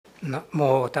นะโม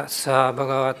ตัสสะภะ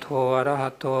คะวะโตอะระหะ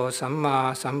โตสัมมา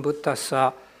สัมพุทธัสสะ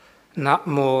นะ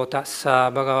โมตัสสะ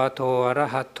ภะคะวะโตอะระ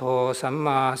หะโตสัมม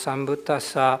าสัมพุทธัส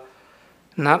สะ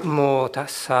นะโมตั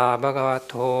สสะภะคะวะโ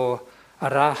ตอะ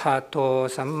ระหะโต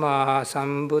สัมมาสั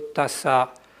มพุทธัสสะ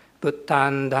พุทธั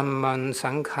งธัมมังสั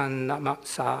งฆังนะมัส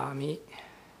สามิ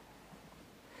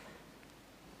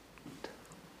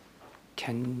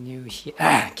Can you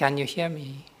hear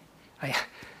me?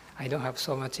 I don't have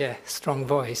so much a strong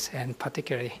voice, and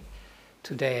particularly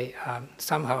today,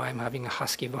 somehow I'm having a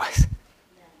husky voice.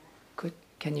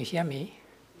 Can you hear me?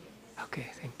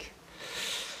 Okay, thank you.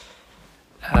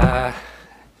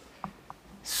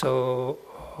 So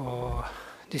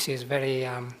this is very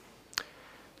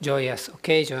joyous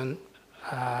occasion.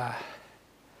 I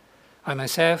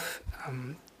myself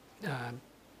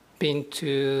been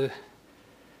to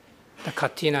the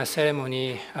Katina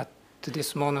ceremony at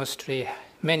this monastery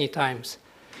many times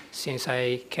since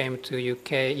I came to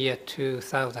UK year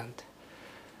 2000.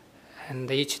 And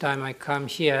each time I come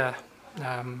here,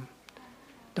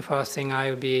 the first thing I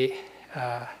will be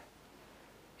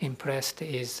impressed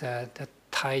is the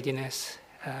tidiness,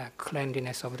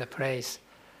 cleanliness of the place.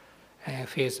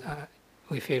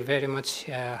 We feel very much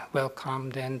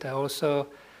welcomed, and also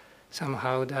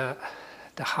somehow the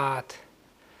heart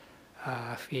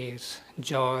feels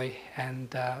joy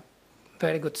and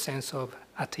very good sense of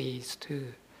at ease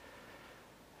too.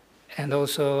 And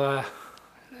also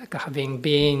having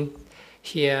been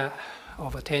here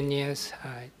over 10 years,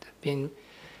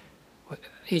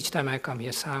 each time I come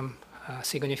here some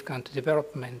significant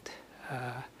development.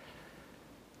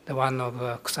 The one of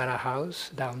Kusara House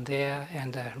down there,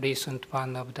 and the recent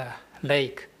one of the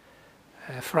lake.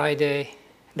 Friday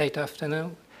late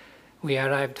afternoon, we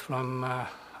arrived from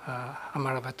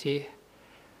Amaravati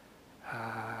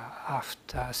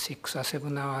after 6 or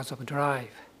 7 hours of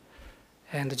drive,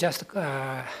 and just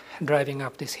driving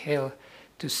up this hill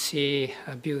to see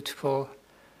a beautiful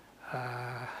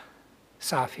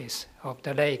surface of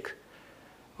the lake,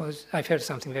 I felt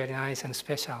something very nice and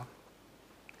special.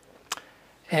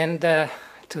 And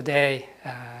today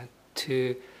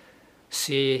to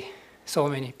see so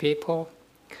many people,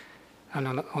 and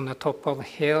on the top of a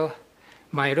hill.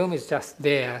 My room is just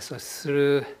there, so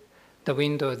through the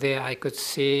window there I could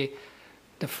see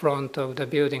the front of the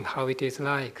building, how it is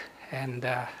like, and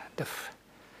the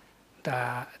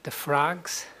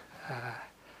flags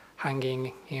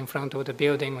hanging in front of the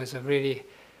building was really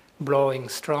blowing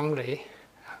strongly.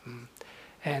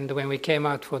 And when we came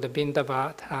out for the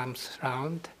Bindabat arms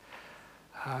round,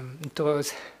 it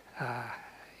was,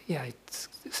 it's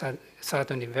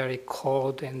certainly very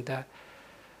cold, and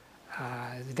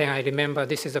then I remember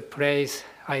this is a place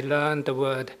I learned the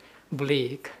word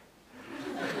bleak.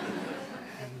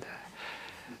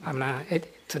 And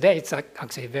today it's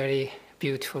actually a very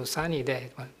beautiful sunny day,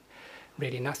 but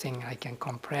really nothing I can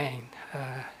complain.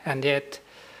 And yet,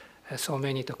 so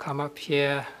many to come up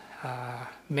here.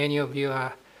 Many of you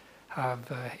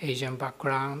have Asian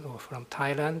background or from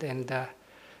Thailand, and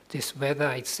this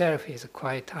weather itself is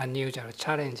quite unusual,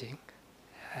 challenging.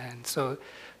 And so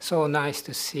nice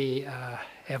to see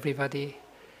everybody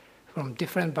from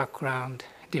different background,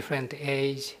 different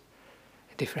age,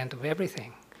 different of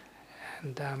everything.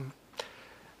 And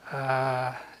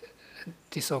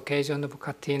this occasion of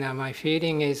Katina, my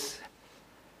feeling is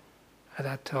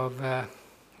that of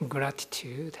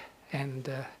gratitude and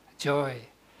joy.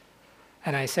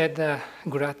 And I said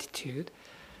gratitude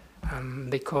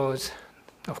because,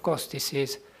 of course, this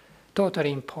is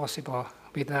totally impossible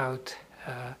without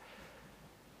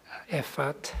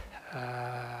effort,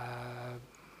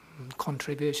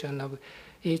 contribution of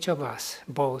each of us,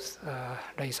 both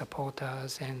lay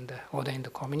supporters and other in the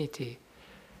community.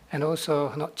 And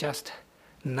also not just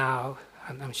now,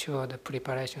 and I'm sure the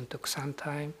preparation took some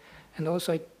time, and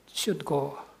also it should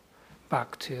go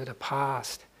back to the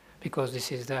past, because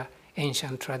this is the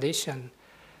ancient tradition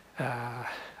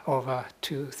over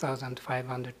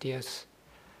 2,500 years.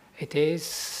 It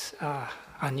is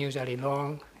unusually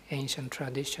long ancient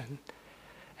tradition,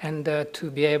 and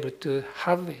to be able to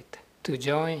have it, to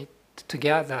join it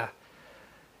together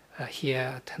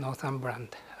here at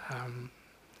Northumberland,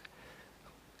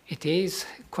 it is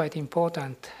quite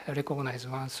important to recognize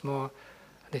once more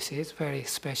this is very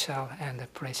special and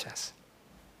precious.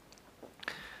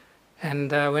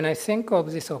 And when I think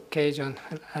of this occasion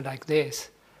like this,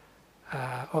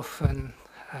 often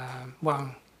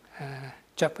one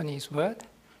Japanese word,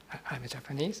 I'm a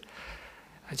Japanese,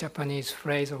 a Japanese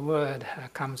phrase or word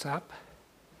comes up.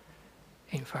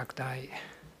 In fact,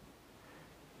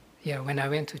 when I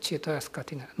went to Chittoras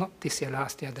Katina, not this year,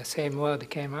 last year, the same word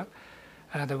came up.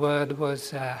 The word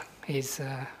was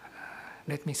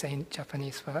let me say in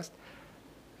Japanese first.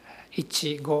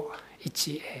 Ichi-go,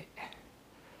 ichi-e.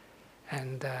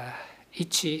 And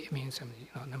ichi means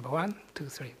number 1, 2,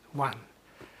 3, 1.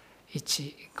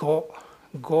 Ichi-go.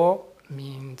 Go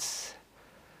means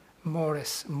more or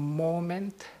less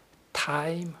moment,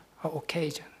 time, or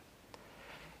occasion.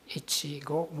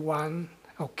 Ichi-go, one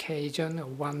occasion,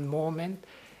 one moment.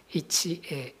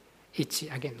 Ichi-e, ichi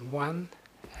again, one,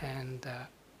 and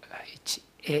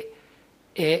ichi-e,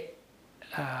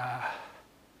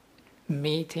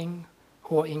 meeting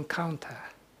or encounter.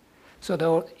 So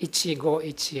the ichi-go,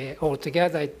 ichi-e,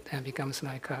 altogether it becomes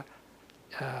like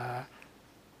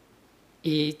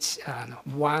each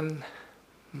one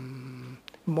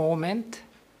moment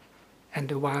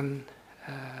and one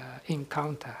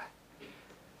encounter.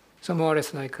 So more or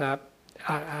less like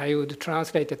I would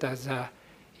translate it as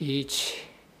each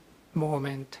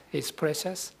moment is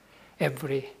precious,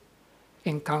 every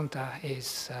encounter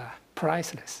is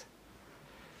priceless.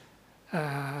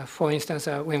 For instance,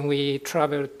 when we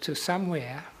travel to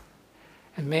somewhere,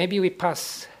 and maybe we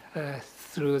pass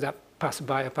through that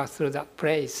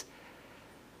place,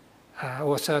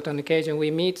 or certain occasion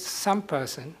we meet some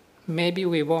person, maybe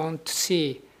we won't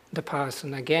see the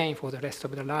person again for the rest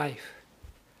of the life.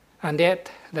 And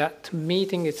yet that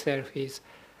meeting itself is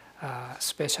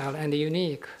special and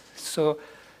unique. So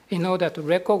in order to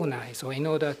recognize or in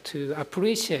order to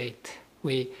appreciate,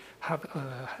 we have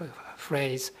a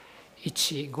phrase,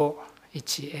 ichi-go,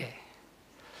 ichi-e.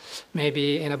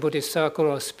 Maybe in a Buddhist circle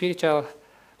or spiritual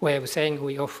way of saying,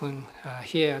 we often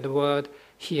hear the word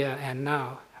here and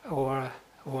now, or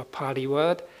Pali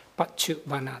word,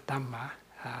 Paccuppanna Dhamma,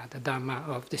 the Dhamma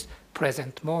of this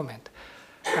present moment.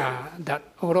 That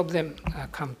all of them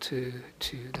come to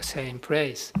the same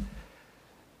place.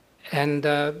 And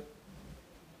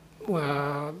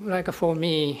like for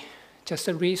me, just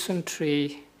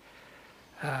recently,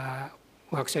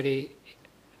 actually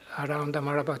around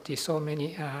Amaravati, so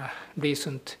many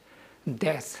recent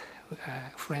deaths,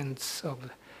 friends of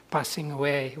passing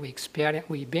away,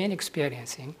 we've been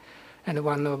experiencing. And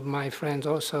one of my friends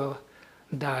also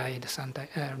died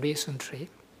recently.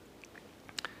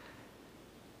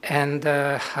 And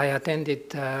I attended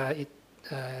the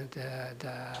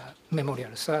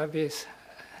memorial service.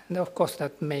 And of course,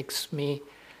 that makes me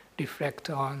reflect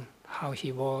on how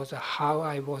he was, how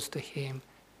I was to him,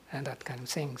 and that kind of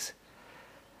things.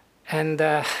 And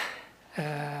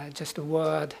just a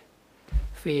word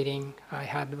feeling I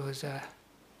had was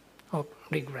of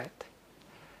regret.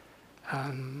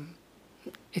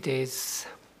 It is,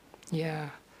 yeah,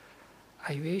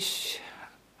 I wish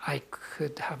I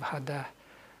could have had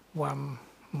one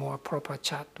more proper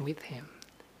chat with him.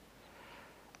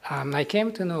 I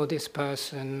came to know this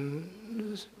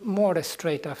person more or less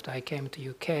straight after I came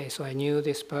to UK, so I knew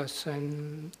this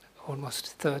person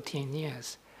almost 13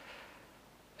 years.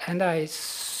 And I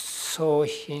saw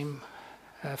him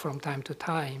from time to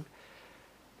time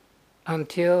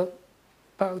until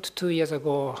about 2 years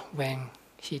ago when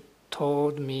he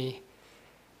told me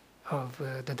of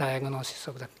the diagnosis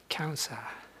of the cancer.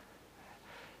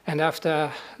 And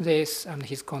after this,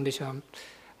 his condition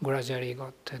gradually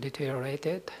got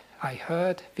deteriorated. I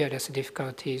heard various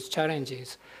difficulties,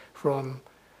 challenges from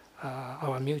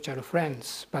our mutual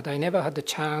friends, but I never had the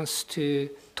chance to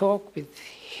talk with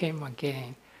him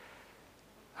again.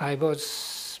 I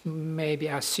was maybe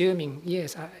assuming,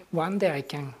 yes, one day I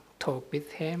can talk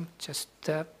with him, just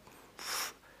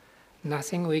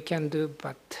nothing we can do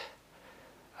but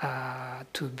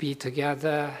to be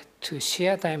together, to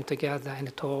share time together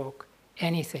and talk,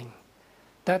 anything.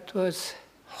 That was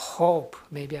hope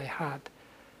maybe I had,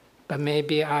 but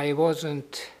maybe I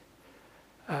wasn't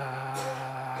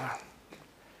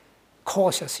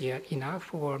cautious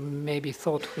enough or maybe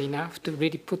thoughtful enough to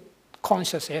really put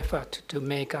conscious effort to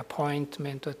make an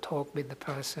appointment to talk with the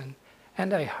person.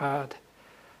 And I heard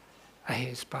he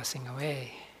is passing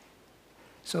away.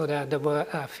 So that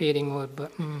the feeling would be,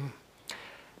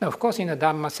 Now, of course, in a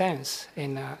Dhamma sense,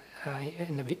 in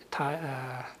the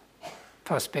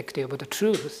perspective of the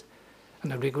truth,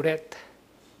 and the regret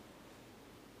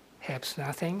helps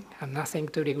nothing, and nothing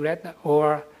to regret.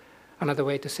 Or another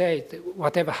way to say it,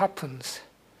 whatever happens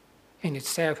in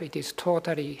itself, it is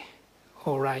totally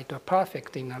all right or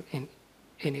perfect in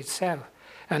itself.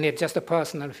 And it's just a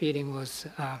personal feeling was,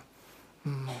 I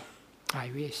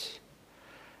wish.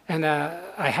 And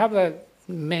I have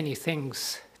many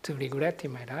things to regret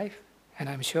in my life, and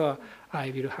I'm sure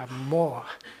I will have more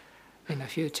in the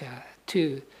future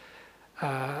too.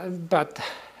 But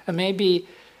maybe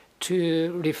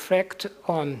to reflect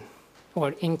on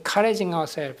or encouraging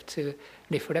ourselves to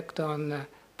reflect on the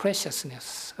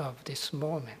preciousness of this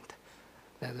moment.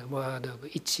 The word of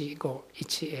ichigo,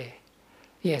 ichie.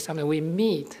 Yes, I mean, we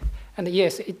meet, and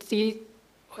yes,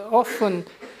 often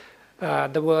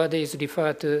the word is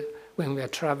referred to when we are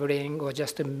traveling or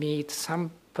just to meet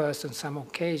some person, some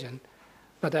occasion.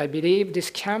 But I believe this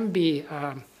can be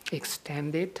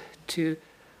extended to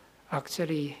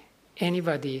actually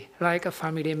anybody, like a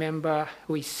family member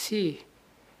we see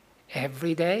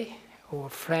every day, or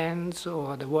friends,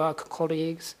 or the work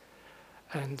colleagues.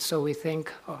 And so we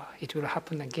think, oh, it will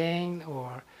happen again,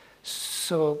 or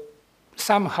so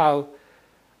somehow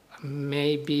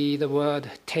maybe the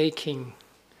word taking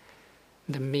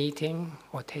the meeting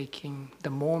or taking the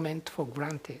moment for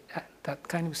granted, that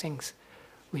kind of things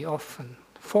we often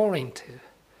fall into.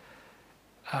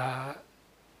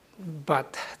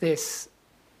 But this,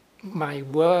 my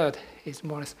word is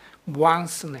more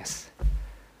onceness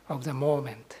of the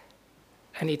moment.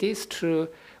 And it is true,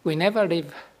 we never be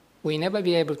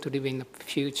able to live in the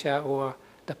future or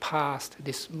the past.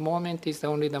 This moment is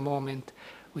only the moment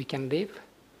we can live.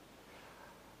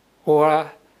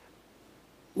 Or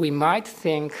we might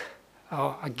think,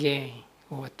 oh, again,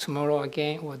 or tomorrow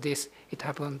again, or this, it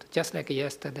happened just like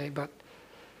yesterday. But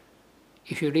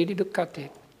if you really look at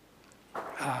it,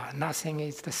 nothing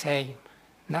is the same.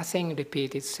 Nothing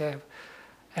repeats itself.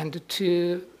 And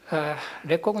to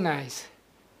recognize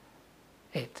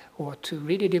it, or to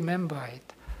really remember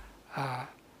it,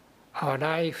 our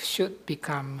life should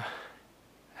become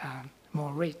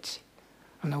more rich.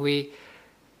 And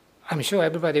I'm sure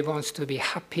everybody wants to be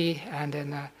happy, and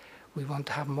then we want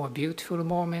to have more beautiful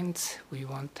moments. We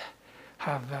want to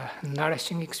have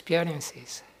nourishing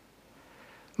experiences.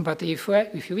 But if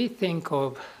we think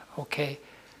of, okay,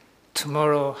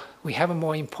 tomorrow we have a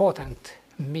more important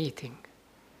meeting,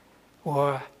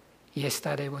 or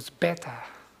yesterday was better,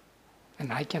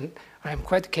 and I'm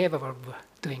quite capable of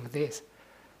doing this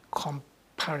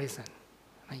comparison.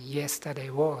 Yesterday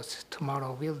was,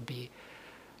 tomorrow will be,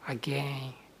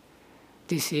 again.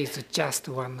 This is just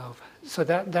one of, so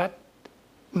that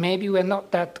maybe we're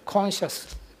not that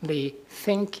consciously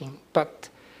thinking, but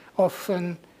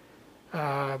often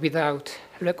without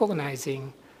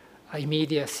recognizing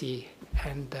immediacy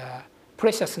and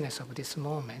preciousness of this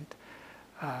moment,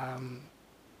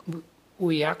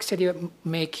 we actually are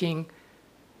making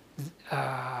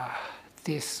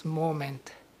this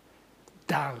moment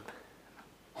dull.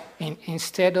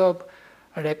 Instead of,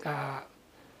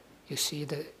 you see,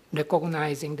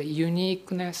 recognizing the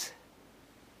uniqueness,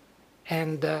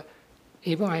 and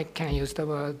even I can use the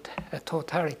word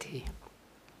totality.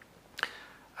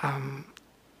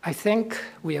 I think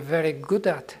we are very good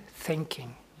at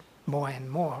thinking more and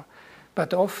more,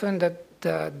 but often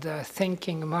the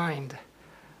thinking mind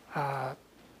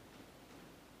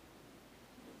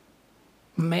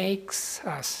makes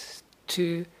us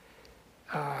to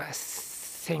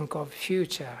think of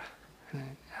future,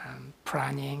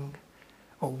 planning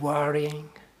or worrying,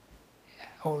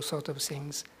 all sorts of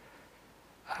things.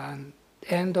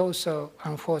 And also,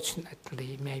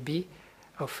 unfortunately, maybe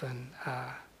often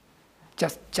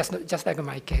just like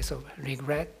my case of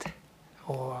regret,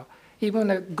 or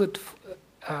even a good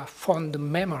fond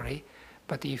memory.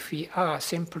 But if we are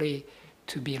simply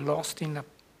to be lost in the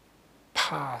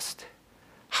past,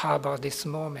 how about this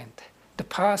moment? The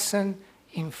person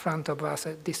in front of us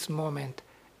at this moment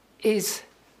is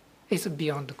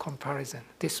beyond comparison.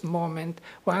 This moment,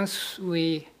 once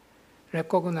we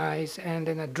recognize and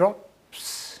then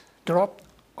drop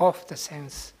off the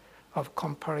sense of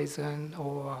comparison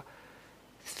or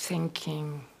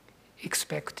thinking,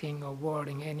 expecting or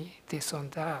worrying any this or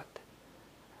that,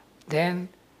 then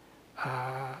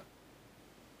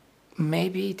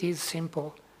maybe it is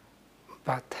simple,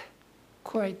 but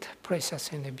quite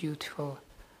precious and a beautiful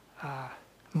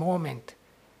moment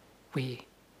we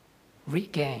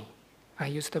regain. I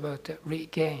used the word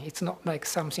regain. It's not like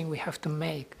something we have to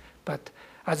make, but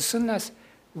as soon as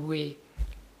we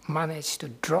manage to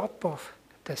drop off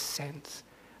the sense,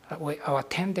 our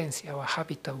tendency, our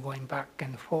habit of going back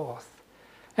and forth.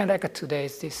 And like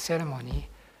today's this ceremony,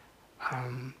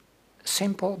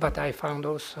 simple, but I found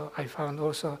also,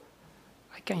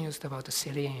 I can use the word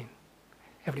serene.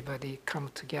 Everybody come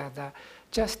together,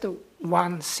 just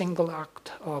one single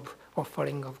act of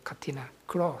offering of katina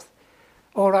cloth.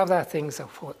 All other things are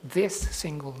for this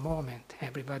single moment.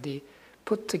 Everybody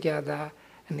put together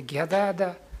and gather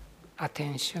the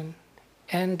attention,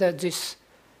 and this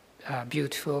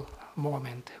beautiful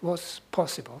moment was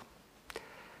possible.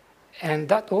 And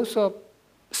that also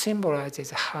symbolizes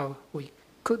how we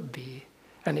could be.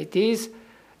 And it is,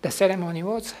 the ceremony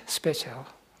was special,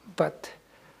 but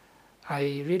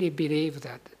I really believe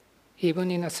that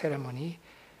even in a ceremony,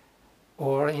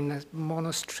 or in a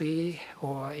monastery,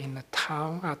 or in a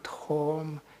town, at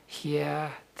home,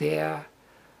 here, there,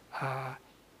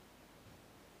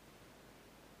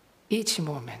 each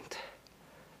moment,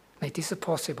 it is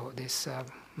possible, this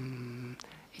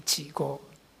ichigo,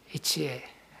 ichie,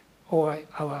 or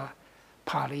our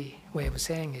Pali way of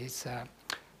saying is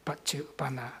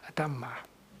Paccuppanna Dhamma.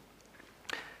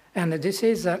 And this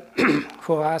is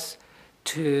for us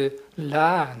to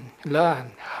learn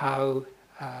how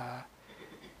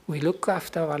we look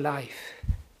after our life.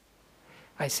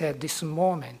 I said this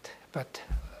moment, but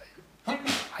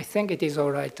I think it is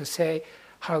all right to say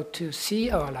how to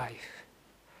see our life.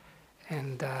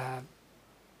 And,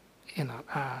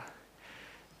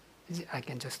 I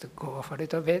can just go off a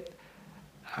little bit.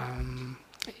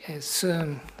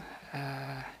 Soon,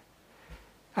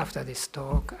 after this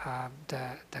talk,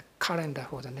 the calendar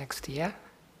for the next year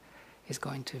is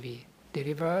going to be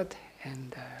delivered,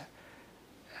 and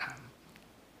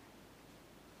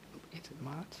it's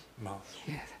March? March.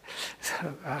 Yes.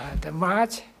 So the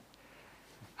March,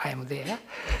 I am there.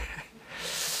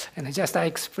 And just I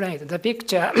explained, the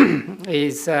picture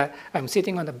is I'm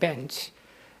sitting on the bench,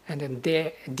 and then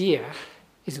the deer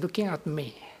is looking at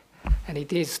me. And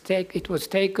it was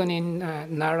taken in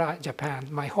Nara, Japan,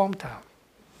 my hometown.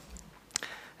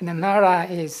 And then Nara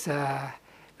is a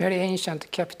very ancient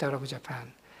capital of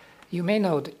Japan. You may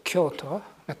know Kyoto.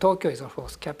 Tokyo is of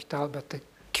course capital, but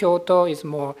Kyoto is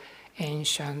more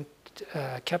ancient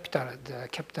capital. The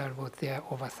capital was there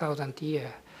over 1,000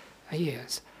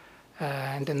 years.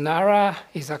 And Nara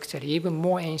is actually even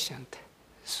more ancient.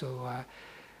 So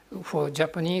for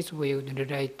Japanese, we would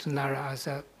relate to Nara as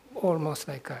almost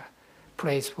like a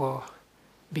place for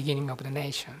beginning of the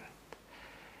nation.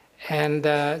 And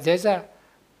there's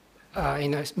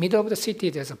in the middle of the city,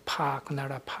 there's a park,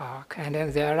 Nara Park, and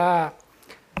then there are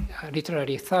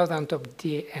literally thousands of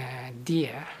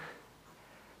deer.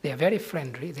 They are very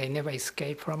friendly. They never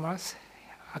escape from us.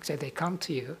 Actually, they come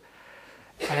to you.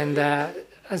 And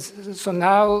so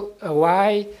now,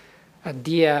 why a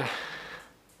deer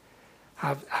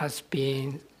has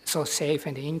been so safe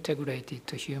and integrated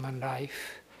to human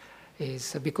life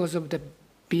is because of the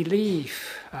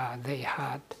belief they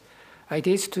had. It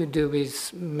is to do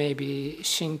with maybe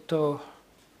Shinto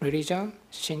religion.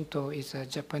 Shinto is a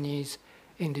Japanese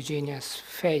indigenous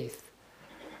faith.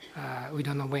 We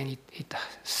don't know when it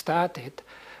started,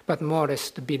 but more or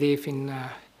less the belief in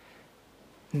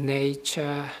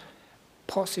nature,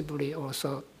 possibly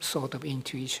also sort of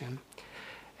intuition.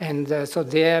 And so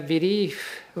their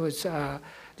belief was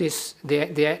this: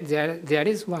 there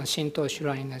is one Shinto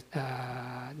shrine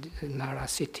in Nara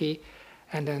city,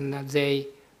 and then they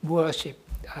worship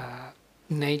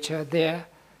nature there.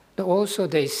 But also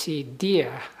they see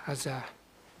deer as a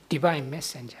divine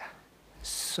messenger.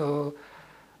 So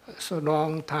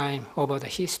long time over the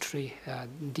history,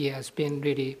 deer has been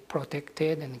really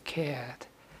protected and cared,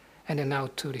 and now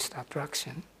tourist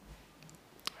attraction,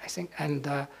 I think.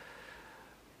 And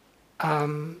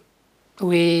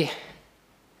we,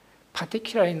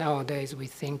 particularly nowadays, we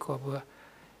think of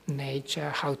nature,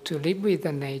 how to live with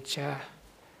the nature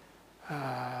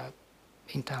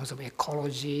in terms of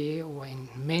ecology, or in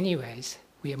many ways.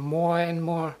 We are more and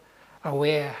more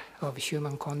aware of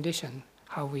human condition,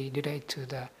 how we relate to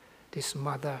this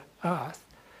Mother Earth.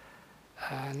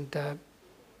 And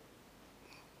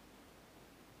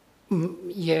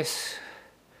yes,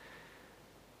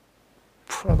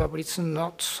 probably it's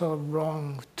not so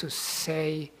wrong to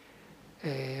say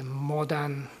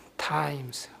modern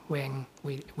times where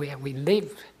we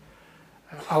live,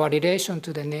 our relation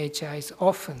to the nature is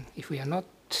often, if we are not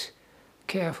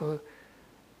careful,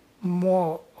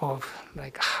 more of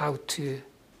like how to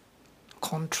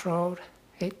control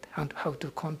it, and how to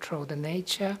control the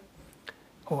nature,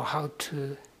 or how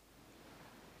to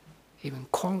even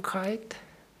conquer it,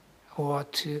 or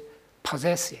to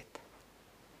possess it,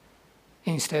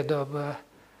 instead of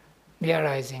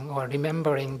realizing or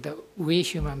remembering that we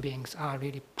human beings are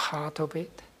really part of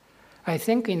it. I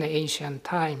think in the ancient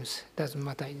times, doesn't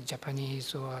matter in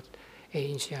Japanese or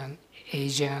ancient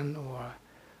Asian or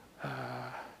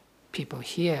people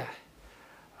here,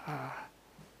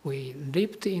 we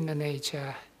lived in the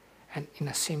nature and in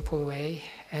a simple way,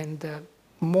 and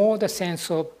more the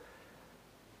sense of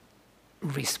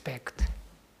respect,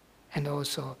 and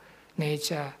also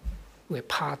nature, we're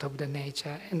part of the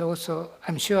nature, and also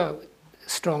I'm sure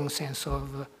strong sense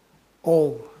of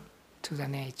awe to the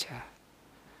nature.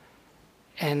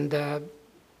 And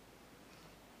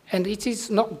it is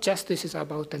not just this is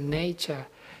about the nature.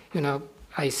 You know,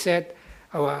 I said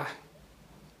our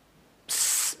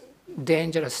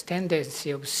dangerous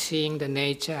tendency of seeing the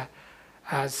nature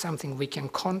as something we can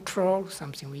control,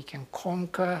 something we can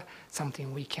conquer,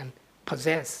 something we can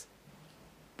possess.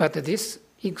 But this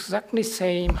exactly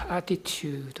same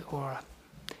attitude or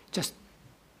just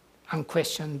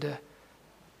unquestioned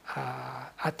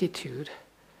attitude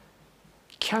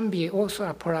can be also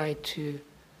applied to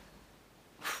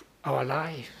our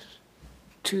life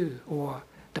too, or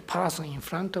the person in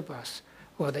front of us,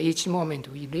 or each moment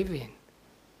we live in.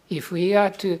 If we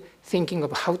are to thinking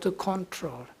of how to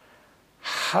control,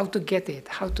 how to get it,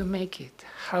 how to make it,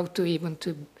 how to even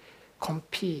to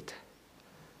compete.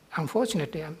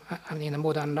 Unfortunately, in the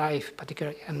modern life,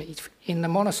 particularly in the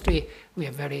monastery, we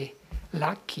are very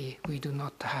lucky. We do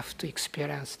not have to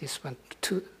experience this one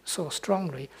so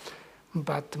strongly.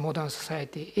 But modern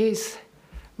society is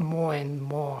more and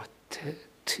more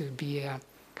to be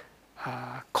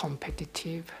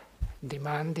competitive,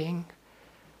 demanding.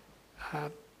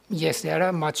 Yes, there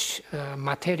are much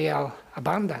material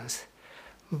abundance,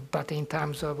 but in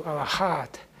terms of our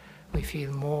heart, we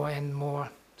feel more and more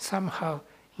somehow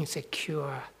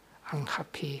insecure,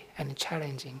 unhappy, and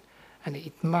challenging. And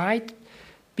it might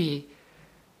be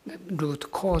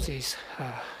root causes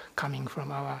coming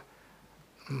from our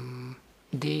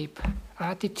deep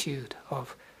attitude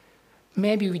of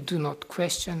maybe we do not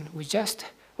question, we just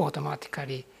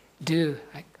automatically do,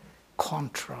 like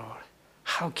control.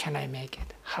 How can I make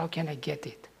it? How can I get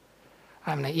it?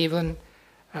 I mean, even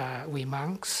we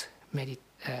monks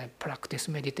practice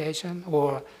meditation,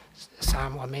 or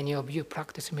some or many of you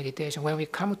practice meditation. When we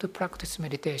come to practice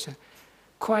meditation,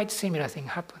 quite similar thing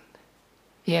happened.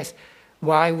 Yes,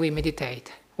 why we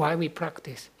meditate, why we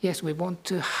practice. Yes, we want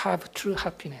to have true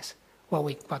happiness, what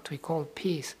we call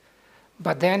peace.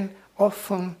 But then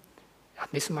often,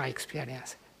 this is my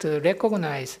experience, to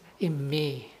recognize in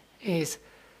me is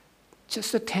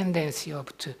just a tendency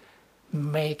of to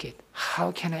make it.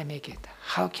 How can I make it?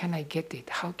 How can I get it?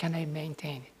 How can I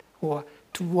maintain it? Or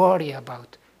to worry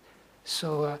about.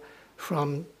 So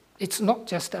it's not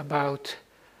just about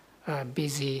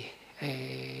busy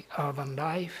urban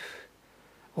life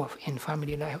or in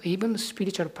family life, even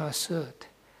spiritual pursuit.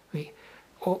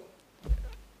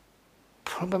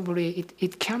 Probably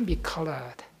it can be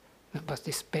colored, but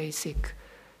this basic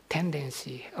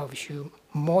tendency of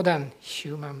modern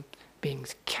human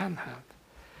beings can have.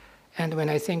 And when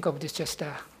I think of this, just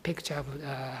a picture of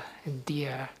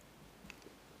deer,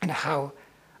 and how,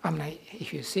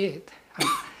 if you see it,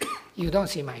 you don't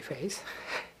see my face,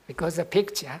 because the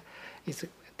picture is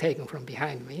taken from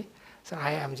behind me, so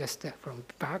I am just from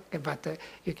back, but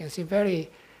you can see very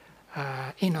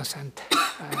innocent,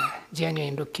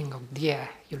 genuine looking of deer,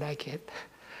 you like it.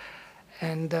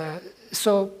 And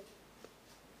so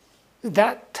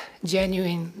that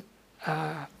genuine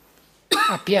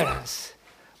appearance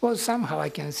was somehow, I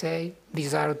can say,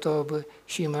 result of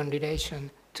human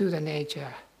relation to the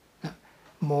nature,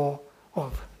 more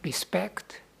of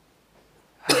respect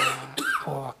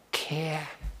or care.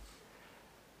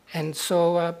 And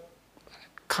so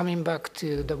coming back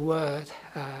to the word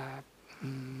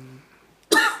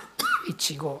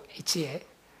ichigo, ichie,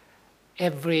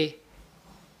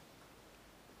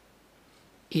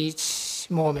 each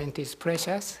moment is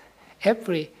precious,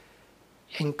 every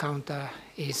encounter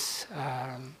is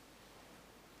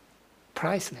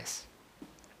priceless.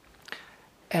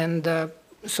 And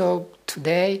so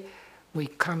today we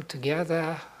come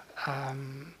together,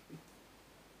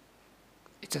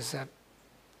 it is a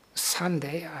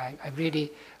Sunday. I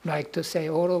really like to say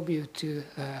all of you to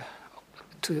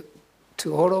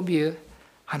all of you,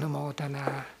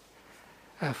 Anumodana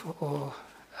for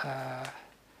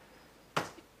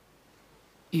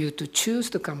you to choose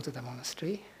to come to the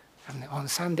monastery. And on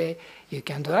Sunday you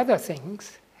can do other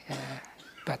things,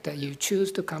 but you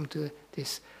choose to come to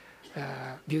this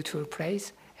beautiful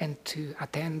place and to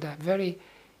attend a very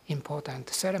important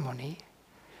ceremony.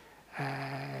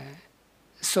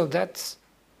 So that's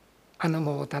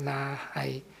Anumodana.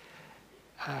 I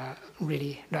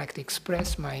really like to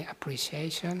express my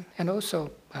appreciation and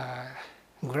also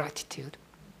gratitude.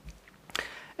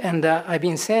 And I've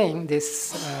been saying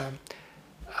this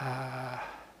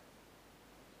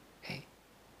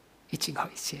ichigo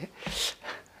ichie,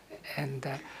 and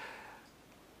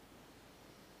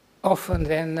often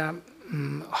then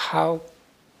how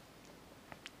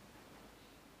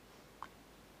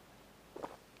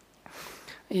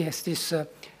yes, this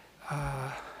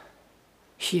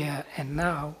here and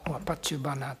now, or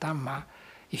Pachubana Dhamma,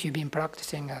 if you've been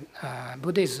practicing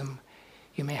Buddhism,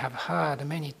 you may have heard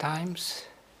many times,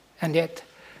 and yet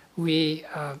we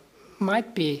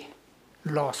might be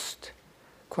lost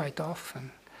quite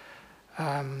often.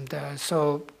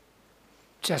 So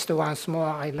just once more,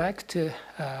 I'd like to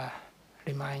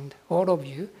remind all of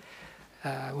you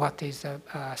what is a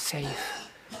safe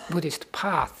Buddhist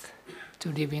path to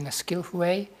live in a skillful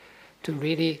way, to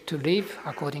live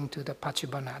according to the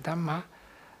Paccuppanna Dhamma.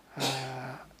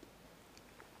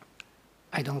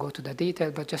 I don't go to the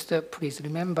detail, but just please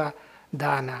remember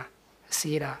dana,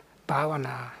 sila,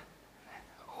 bhavana,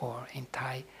 or in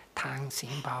Thai, tang, sin,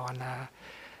 bhavana.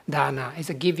 Dana is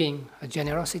a giving, a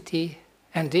generosity,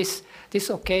 and this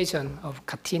occasion of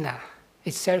katina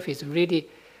itself is really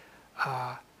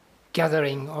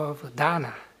gathering of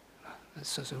dana.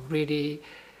 So really,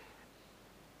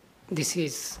 this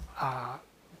is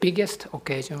biggest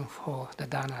occasion for the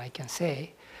dana, I can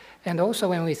say. And also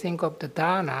when we think of the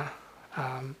dana,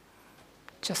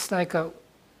 just like a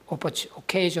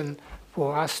occasion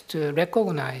for us to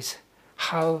recognize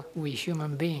how we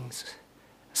human beings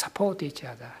support each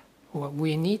other, or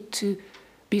we need to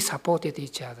be supported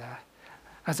each other.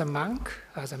 As a monk,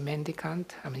 as a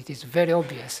mendicant, I mean, it is very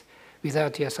obvious.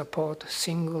 Without your support,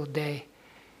 single day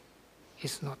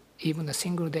is not, even a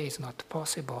single day is not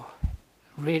possible.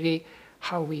 Really,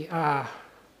 how we are,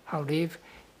 how live,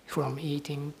 from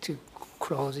eating to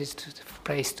clothes, to the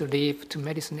place to live, to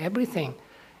medicine, everything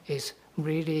is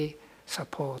really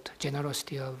support,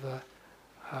 generosity of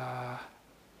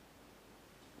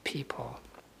people.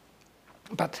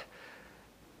 But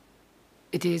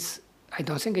it is, I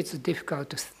don't think it's difficult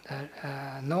to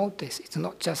notice. It's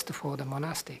not just for the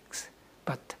monastics,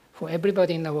 but for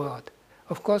everybody in the world.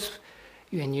 Of course,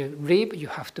 when you live, you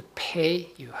have to pay,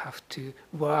 you have to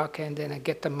work, and then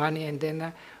get the money, and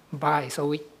then buy. So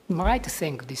we might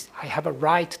think this, I have a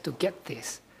right to get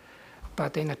this.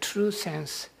 But in a true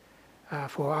sense,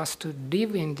 for us to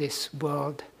live in this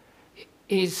world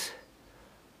is,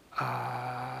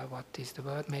 what is the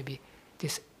word? Maybe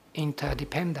this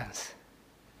interdependence.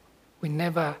 We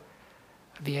never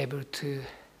be able to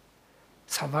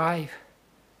survive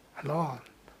alone.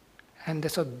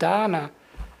 And so dana,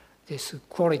 this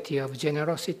quality of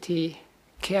generosity,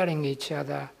 caring each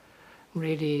other,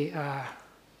 really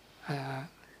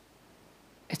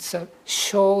it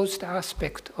shows the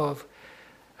aspect of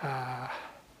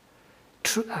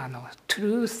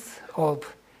truth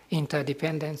of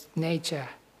interdependent nature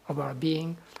of our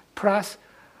being, plus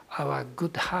our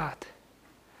good heart.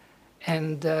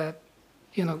 And to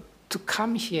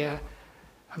come here,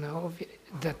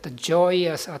 that the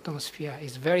joyous atmosphere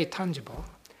is very tangible,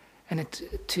 and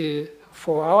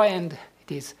for our end,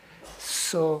 it is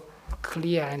so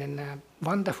clear and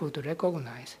wonderful to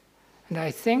recognize. And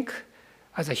I think,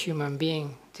 as a human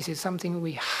being, this is something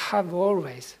we have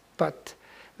always, but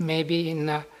maybe in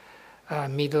the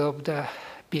middle of the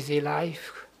busy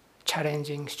life,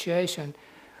 challenging situation,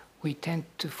 we tend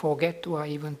to forget or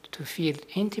even to feel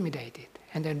intimidated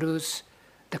and then lose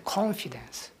the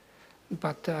confidence.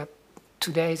 But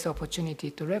today's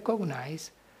opportunity to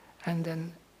recognize, and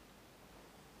then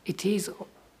it is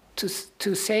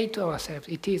to say to ourselves,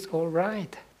 it is all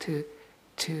right to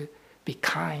be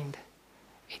kind.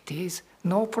 It is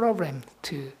no problem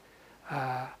to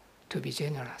be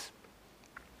generous.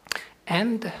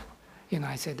 And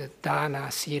I said that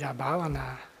dana, sila,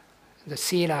 bhavana. The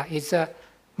sila is a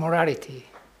morality,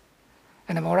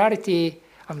 and the morality.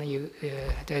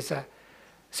 There's a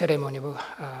ceremony of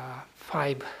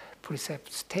 5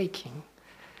 precepts taking,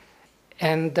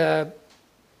 and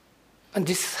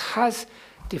this has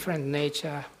different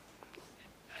nature.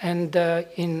 And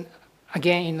in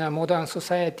a modern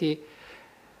society,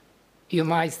 you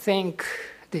might think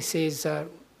this is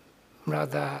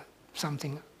rather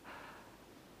something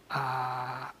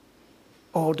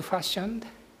old-fashioned,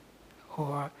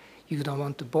 or you don't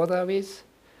want to bother with.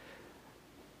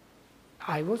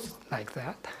 I was like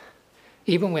that.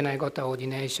 Even when I got the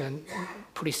ordination,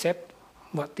 precept,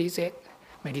 what is it?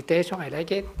 Meditation, I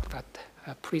like it, but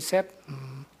precept,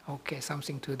 okay,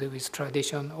 something to do with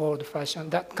tradition,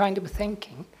 old-fashioned, that kind of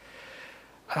thinking.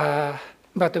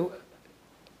 But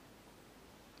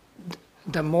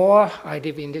the more I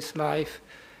live in this life,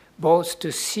 both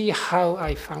to see how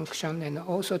I function and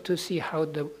also to see how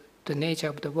the nature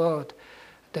of the world,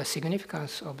 the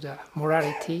significance of the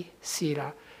morality,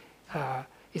 sila,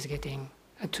 is getting,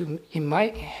 in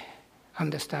my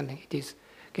understanding, it is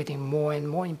getting more and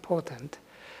more important.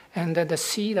 And the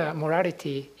sila,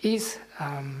 morality, is,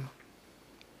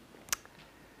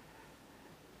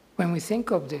 when we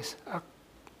think of this,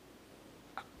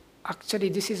 actually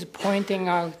this is pointing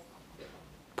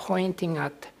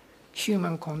at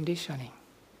human conditioning,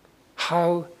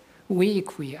 how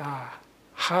weak we are,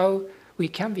 how we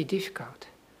can be difficult.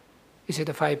 You see,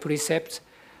 the 5 precepts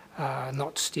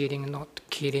not stealing, not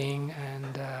killing,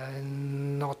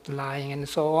 and not lying, and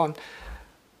so on.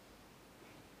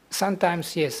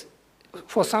 Sometimes, yes,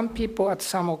 for some people at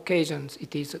some occasions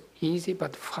it is easy,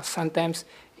 but sometimes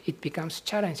it becomes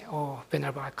challenging. Oh,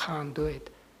 whenever I can't do it.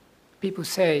 People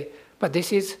say, but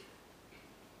this is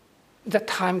the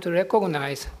time to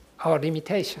recognize our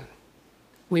limitation.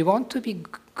 We want to be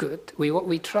good,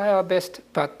 we try our best,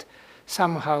 but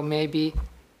somehow maybe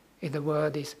the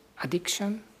word is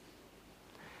addiction,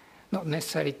 not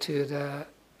necessarily to the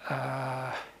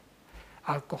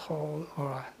alcohol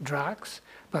or drugs,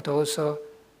 but also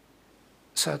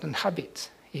certain habits,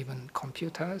 even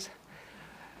computers,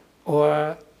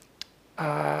 or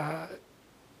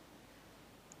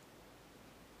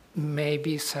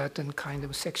maybe certain kind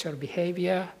of sexual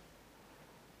behavior.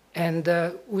 And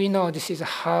we know this is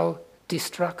how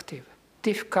destructive,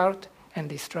 difficult and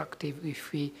destructive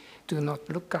if we do not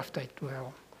look after it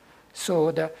well.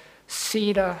 So the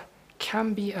sila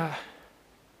can be a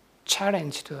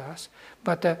challenge to us,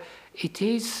 but it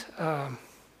is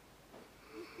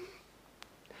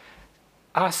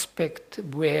aspect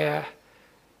where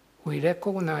we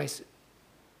recognize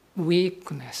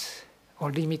weakness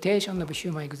or limitation of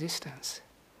human existence.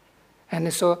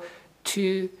 And so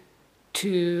to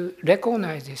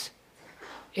recognize this,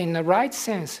 in the right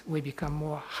sense, we become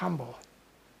more humble.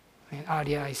 And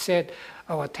earlier I said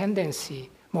our tendency,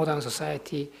 modern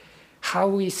society, how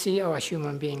we see our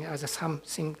human being as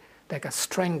something like a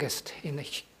strongest in the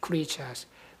creatures.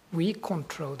 We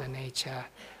control the nature.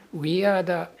 We are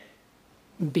the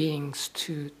beings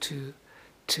to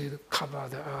cover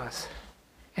the earth,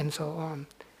 and so on.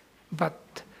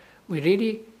 But we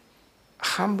really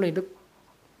humbly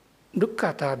look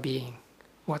at our being.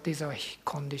 What is our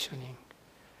conditioning?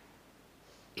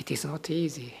 It is not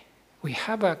easy. We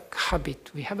have a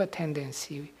habit, we have a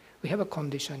tendency, we have a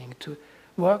conditioning to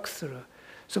work through.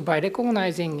 So by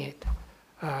recognizing it,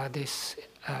 this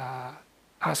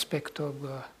aspect of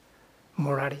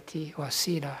morality or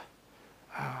sila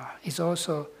is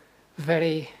also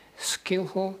very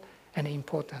skillful and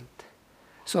important.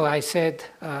 So I said,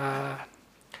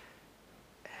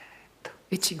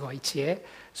 ichigo ichie,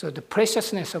 so the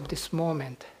preciousness of this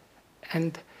moment.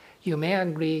 And you may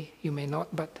agree, you may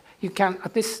not, but you can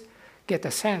at least get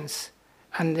a sense.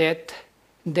 And that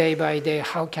day by day,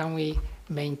 how can we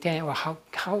maintain, or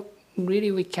how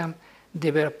really we can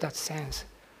develop that sense?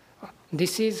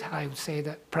 This is, I would say,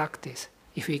 the practice.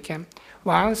 If we can,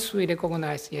 once we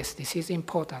recognize, yes, this is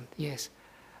important, yes,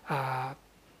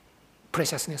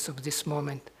 preciousness of this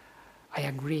moment, I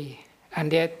agree.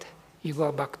 And yet, you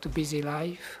go back to busy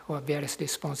life or various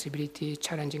responsibilities,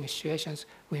 challenging situations,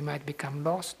 we might become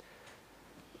lost.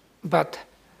 But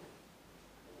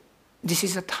this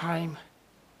is a time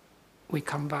we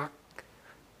come back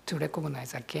to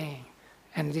recognize again.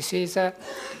 And this is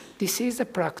a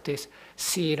practice,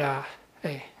 sila,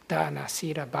 dana,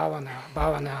 sila, bhavana.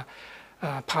 Bhavana,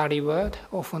 Pali word,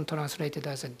 often translated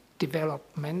as a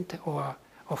development or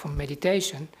often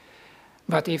meditation.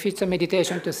 But if it's a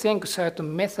meditation to think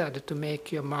certain method to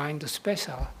make your mind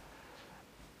special,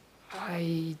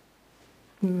 I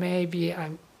can't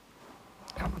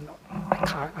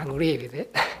agree with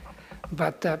it.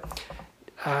 But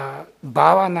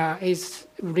bhavana is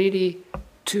really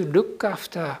to look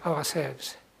after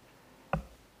ourselves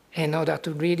in order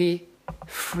to really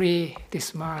free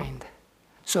this mind,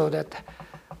 so that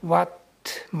what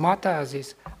matters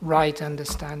is right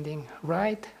understanding,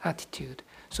 right attitude.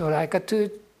 So like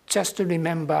just to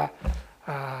remember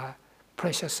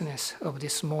preciousness of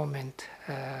this moment,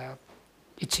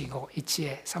 ichigo,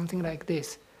 ichie, something like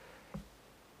this.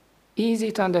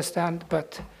 Easy to understand,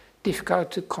 but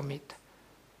difficult to commit.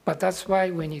 But that's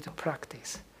why we need to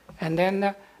practice. And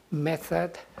then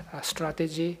method,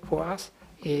 strategy for us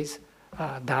is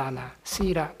dana,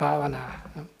 sila,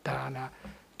 bhavana, dana,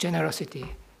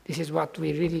 generosity. This is what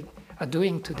we really are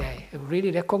doing today. We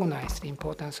really recognize the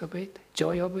importance of it,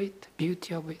 joy of it,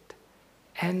 beauty of it.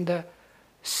 And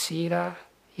sila,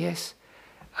 yes,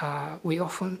 we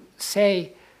often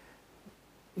say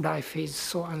life is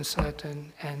so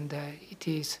uncertain and it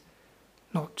is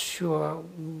not sure,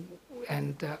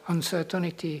 and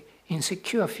uncertainty,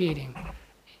 insecure feeling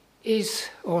is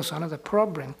also another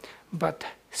problem. But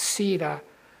sila,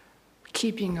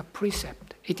 keeping a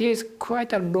precept, it is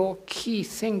quite a low-key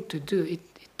thing to do. It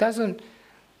doesn't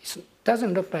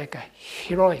look like a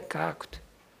heroic act,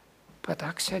 but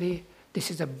actually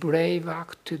this is a brave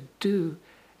act to do,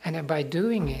 and by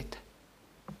doing it,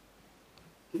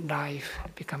 life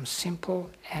becomes simple,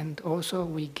 and also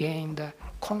we gain the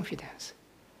confidence.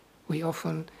 We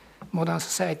often, modern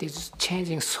society is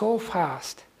changing so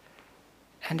fast,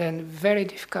 and then very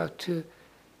difficult to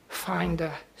find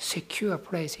a secure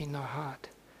place in our heart.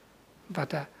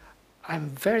 But I'm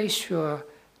very sure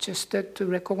just that to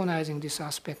recognizing this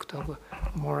aspect of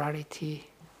morality,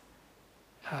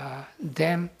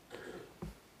 then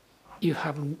you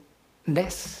have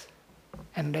less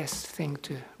and less thing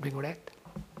to regret.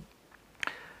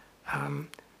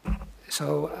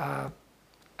 So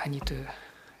I need to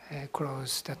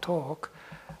close the talk.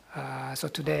 So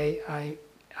today I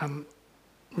am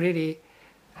really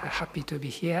happy to be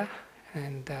here,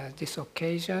 and this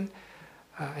occasion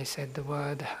I said the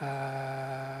word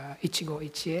Ichigo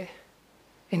Ichie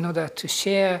in order to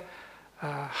share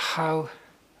how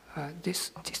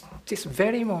this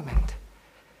very moment,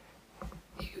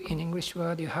 in English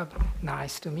word you have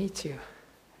nice to meet you.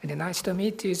 And the nice to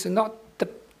meet you is not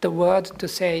the word to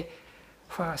say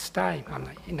first time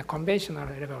in a conventional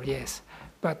level, yes.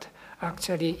 But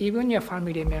actually, even your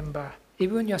family member,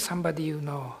 even your somebody you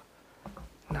know,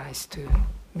 nice to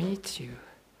meet you.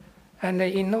 And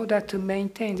in order to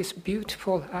maintain this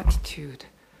beautiful attitude,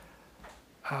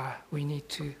 we need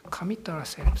to commit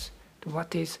ourselves to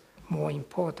what is more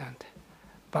important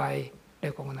by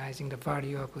recognizing the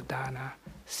value of dana,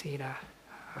 sila,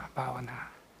 bhavana.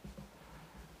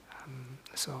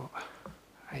 So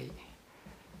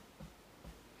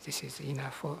this is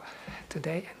enough for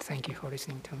today, and thank you for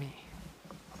listening to me.